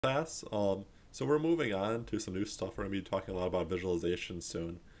class. So we're moving on to some new stuff. We're going to be talking a lot about visualization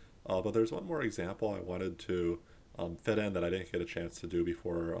soon. But there's one more example I wanted to fit in that I didn't get a chance to do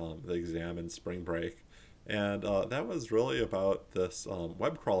before the exam in spring break. And that was really about this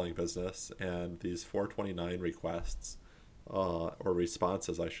web crawling business and these 429 requests, or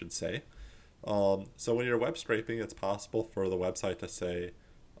responses, I should say. So when you're web scraping, it's possible for the website to say,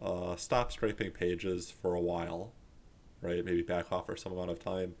 stop scraping pages for a while, right? Maybe back off for some amount of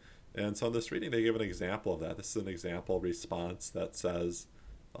time. And so in this reading, they give an example of that. This is an example response that says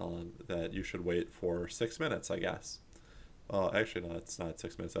that you should wait for 6 minutes, I guess. Actually, no, it's not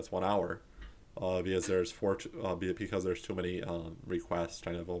 6 minutes. That's 1 hour, because there's too many requests,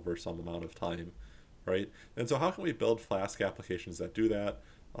 kind of over some amount of time, right? And so, how can we build Flask applications that do that?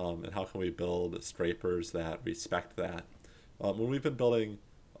 And how can we build scrapers that respect that? When we've been building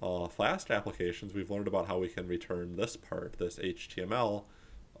Flask applications, we've learned about how we can return this part, this HTML.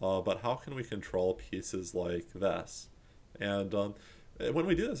 But how can we control pieces like this? And when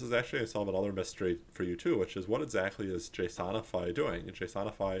we do this, is actually going to solve another mystery for you too, which is what exactly is JSONify doing? And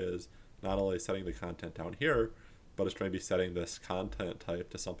JSONify is not only setting the content down here, but it's going to be setting this content type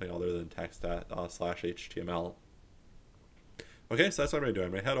to something other than text slash HTML. Okay, so that's what I'm going to do.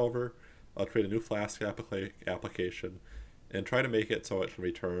 I'm going to head over, create a new Flask application, and try to make it so it can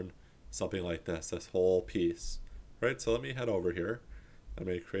return something like this whole piece. Right, so let me head over here. I'm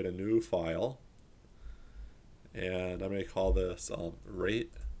going to create a new file, and I'm going to call this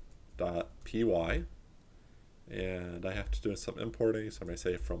rate.py, and I have to do some importing, so I'm going to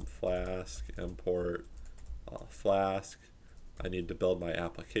say from Flask import Flask. I need to build my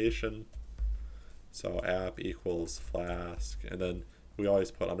application, so app equals Flask, and then we always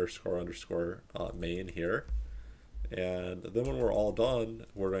put underscore main here. And then when we're all done,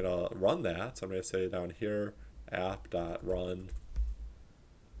 we're going to run that. So I'm going to say down here app.run,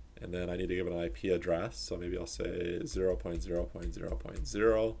 and then I need to give it an IP address, so maybe I'll say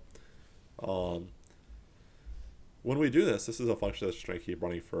 0.0.0.0. When we do this, this is a function that's just going to keep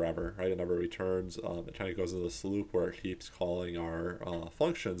running forever, right? It never returns. It kind of goes into this loop where it keeps calling our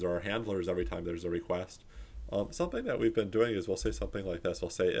functions or our handlers every time there's a request. Something that we've been doing is we'll say something like this.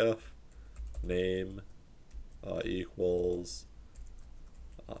 We'll say if name equals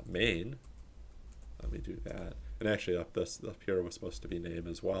main. Let me do that. And actually up here was supposed to be name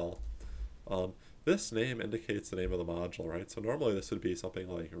as well. This name indicates the name of the module, right? So normally this would be something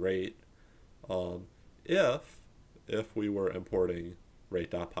like rate. If we were importing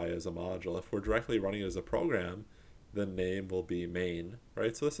rate.py as a module, if we're directly running it as a program, then name will be main,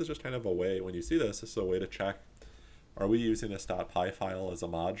 right? So this is just kind of a way, when you see this, this is a way to check, are we using this .py file as a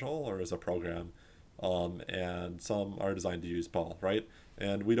module or as a program? And some are designed to use both, right?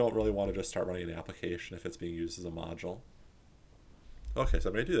 And we don't really want to just start running an application if it's being used as a module. Okay, so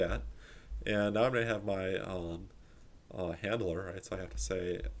I'm going to do that. And now I'm going to have my handler, right? So I have to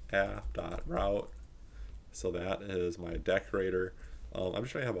say app.route. So that is my decorator. I'm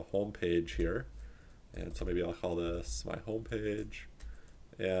just going to have a home page here. And so maybe I'll call this my home page.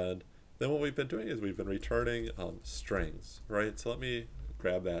 And then what we've been doing is we've been returning strings, right? So let me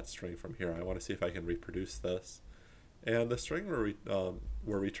grab that string from here. I want to see if I can reproduce this. And the string we're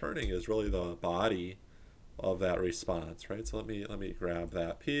returning is really the body of that response, right? So let me grab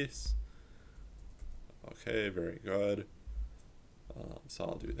that piece. Okay, very good. So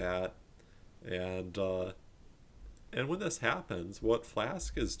I'll do that. And when this happens, what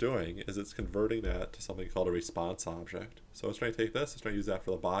Flask is doing is it's converting that to something called a response object. So it's trying to take this, it's trying to use that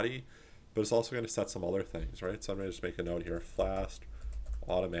for the body, but it's also going to set some other things, right? So I'm going to just make a note here. Flask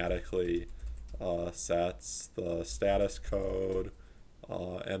automatically sets the status code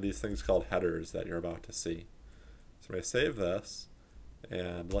and these things called headers that you're about to see. So I'm going to save this,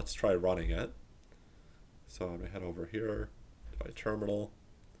 and let's try running it. So I'm going to head over here to my terminal,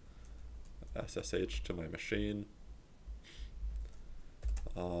 SSH to my machine,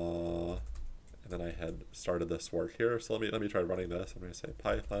 and then I had started this work here. So let me try running this. I'm going to say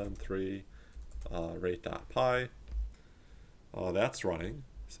python 3 rate.py. That's running.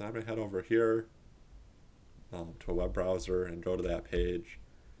 So I'm going to head over here to a web browser and go to that page.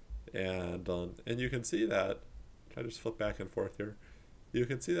 And you can see that, I just flip back and forth here, you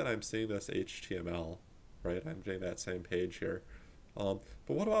can see that I'm seeing this HTML, right? I'm getting that same page here. But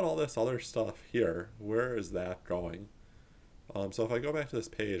what about all this other stuff here? Where is that going? So if I go back to this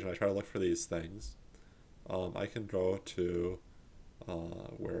page and I try to look for these things, I can go to,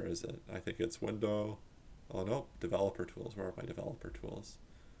 where is it? I think it's window. Oh no, developer tools. Where are my developer tools?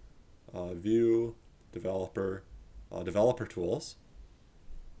 View, developer, developer tools.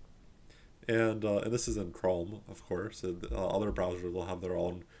 And this is in Chrome, of course. Other browsers will have their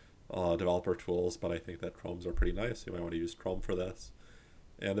own developer tools, but I think that Chrome's are pretty nice. You might want to use Chrome for this.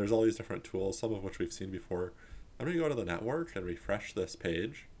 And there's all these different tools, some of which we've seen before. I'm going to go to the network and refresh this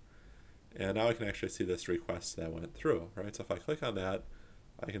page. And now I can actually see this request that went through, right? So if I click on that,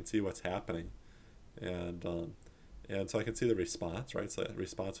 I can see what's happening. And so I can see the response, right? So the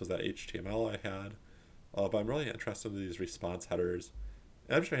response was that HTML I had. But I'm really interested in these response headers.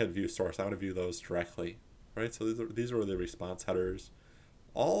 And I'm just going to hit view source. I want to view those directly, right? So these were the response headers.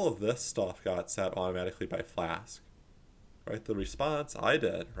 All of this stuff got set automatically by Flask, right? The response I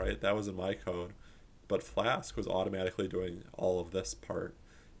did, right? That was in my code. But Flask was automatically doing all of this part.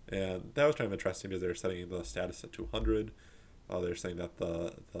 And that was kind of interesting because they were setting the status at 200. They're saying that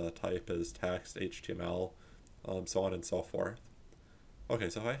the type is text, HTML, so on and so forth. Okay,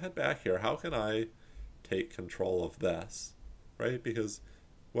 so if I head back here, how can I take control of this, right? Because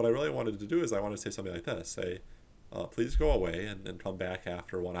what I really wanted to do is I wanted to say something like this. Say, please go away and come back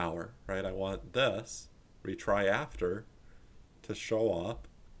after 1 hour, right? I want this, retry after, to show up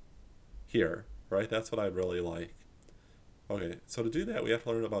here, right? That's what I'd really like. Okay, so to do that, we have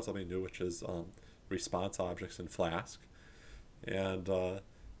to learn about something new, which is response objects in Flask. And so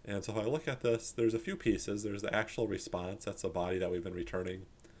if I look at this, there's a few pieces. There's the actual response, that's the body that we've been returning.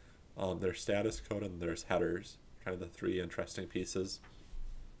 There's status code and there's headers, kind of the three interesting pieces.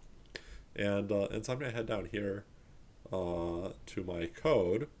 And so I'm going to head down here to my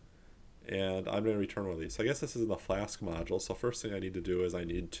code, and I'm going to return one of these. So I guess this is in the Flask module. So first thing I need to do is I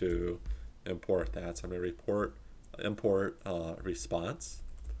need to import that. So I'm going to import response.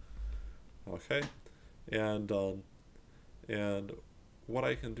 Okay, and what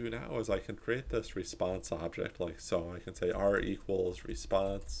I can do now is I can create this response object like so. I can say r equals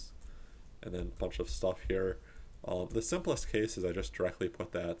response, and then a bunch of stuff here. The simplest case is I just directly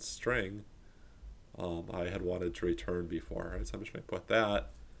put that string I had wanted to return before, right? So I'm just going to put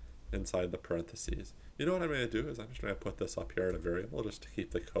that inside the parentheses. You know what I'm going to do is I'm just going to put this up here in a variable just to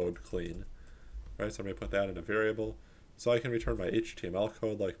keep the code clean, right? So I'm going to put that in a variable so I can return my HTML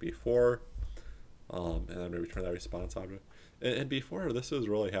code like before, and I'm going to return that response object. And before, this was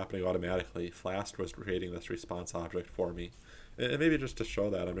really happening automatically. Flask was creating this response object for me. And maybe just to show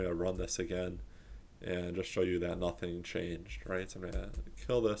that, I'm going to run this again and just show you that nothing changed, right? So I'm going to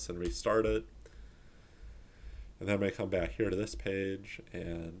kill this and restart it. And then I'm going to come back here to this page,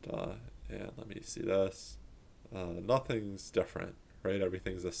 and let me see this. Nothing's different, right?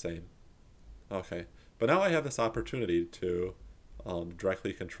 Everything's the same. Okay, but now I have this opportunity to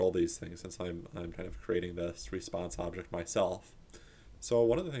directly control these things since I'm kind of creating this response object myself. So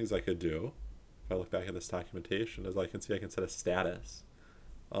one of the things I could do, if I look back at this documentation, is I can see I can set a status.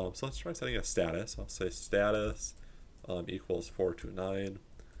 So let's try setting a status. I'll say status equals 429,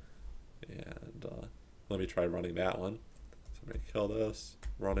 and let me try running that one. So I'm going to kill this,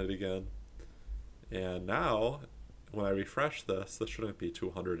 run it again, and now when I refresh this, this shouldn't be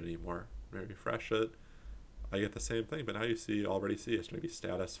 200 anymore. When I refresh it, I get the same thing, but now you already see it's going to be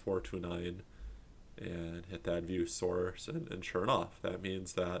status 429, and hit that view source, and sure enough, that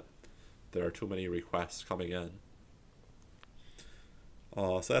means that there are too many requests coming in.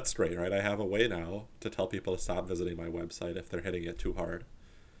 So that's great, right? I have a way now to tell people to stop visiting my website if they're hitting it too hard.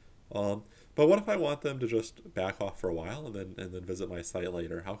 But what if I want them to just back off for a while and then visit my site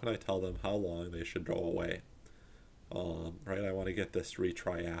later? How can I tell them how long they should go away? Right, I want to get this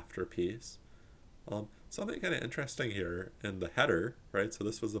retry after piece. Something kind of interesting here in the header, right? So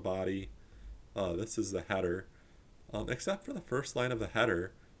this was the body, this is the header. Except for the first line of the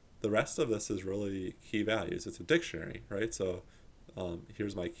header, the rest of this is really key values. It's a dictionary, right? So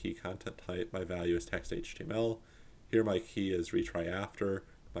here's my key content type. My value is text HTML. Here my key is retry after.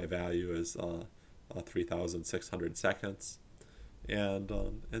 My value is 3,600 seconds. And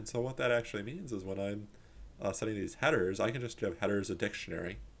so what that actually means is when I'm setting these headers, I can just give headers a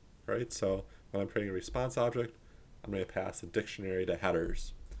dictionary, right? So when I'm creating a response object, I'm going to pass a dictionary to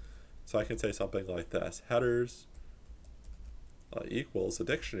headers. So I can say something like this: headers equals a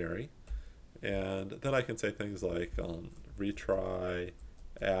dictionary, and then I can say things like retry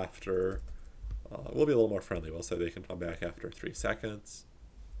after. We'll be a little more friendly. We'll say they can come back after 3 seconds.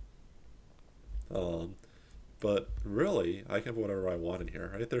 But really, I can put whatever I want in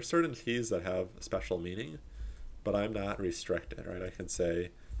here, right? There's certain keys that have special meaning, but I'm not restricted, right? I can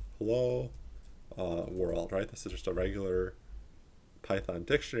say hello world, right? This is just a regular Python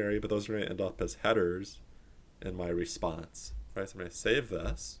dictionary, but those are going to end up as headers in my response, right? So I'm going to save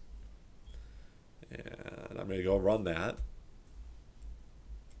this, and I'm going to go run that.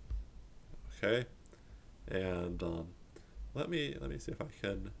 Okay, and let me see if I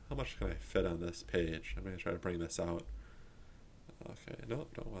can, how much can I fit on this page? I'm going to try to bring this out. Okay,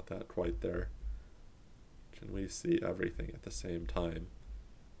 nope, don't want that quite there. Can we see everything at the same time?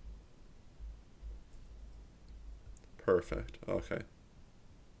 Perfect, okay.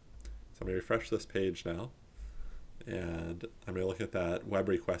 So I'm going to refresh this page now, and I'm going to look at that web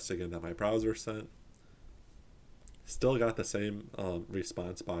request again that my browser sent. Still got the same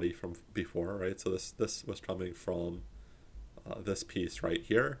response body from before, right? So this was coming from this piece right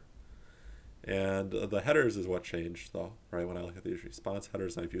here. And the headers is what changed though, right? When I look at these response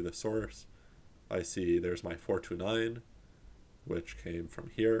headers and I view the source, I see there's my 429, which came from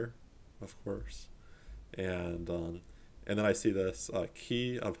here, of course. And then I see this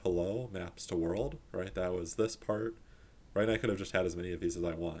key of hello maps to world, right? That was this part, right? And I could have just had as many of these as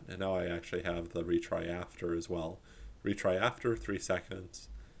I want. And now I actually have the retry after as well. Retry after 3 seconds,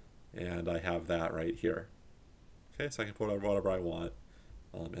 and I have that right here. Okay, so I can put whatever I want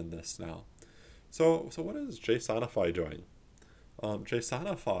in this now. So what is JSONify doing?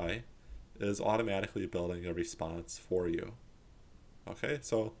 JSONify is automatically building a response for you. Okay,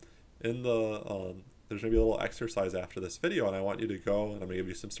 so in the there's going to be a little exercise after this video, and I want you to go, and I'm going to give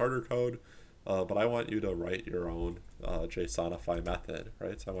you some starter code, but I want you to write your own JSONify method,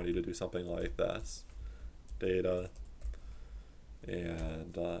 right? So I want you to do something like this, data,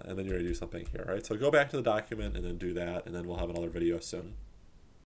 and then you're going to do something here, right? So go back to the document and then do that, and then we'll have another video soon.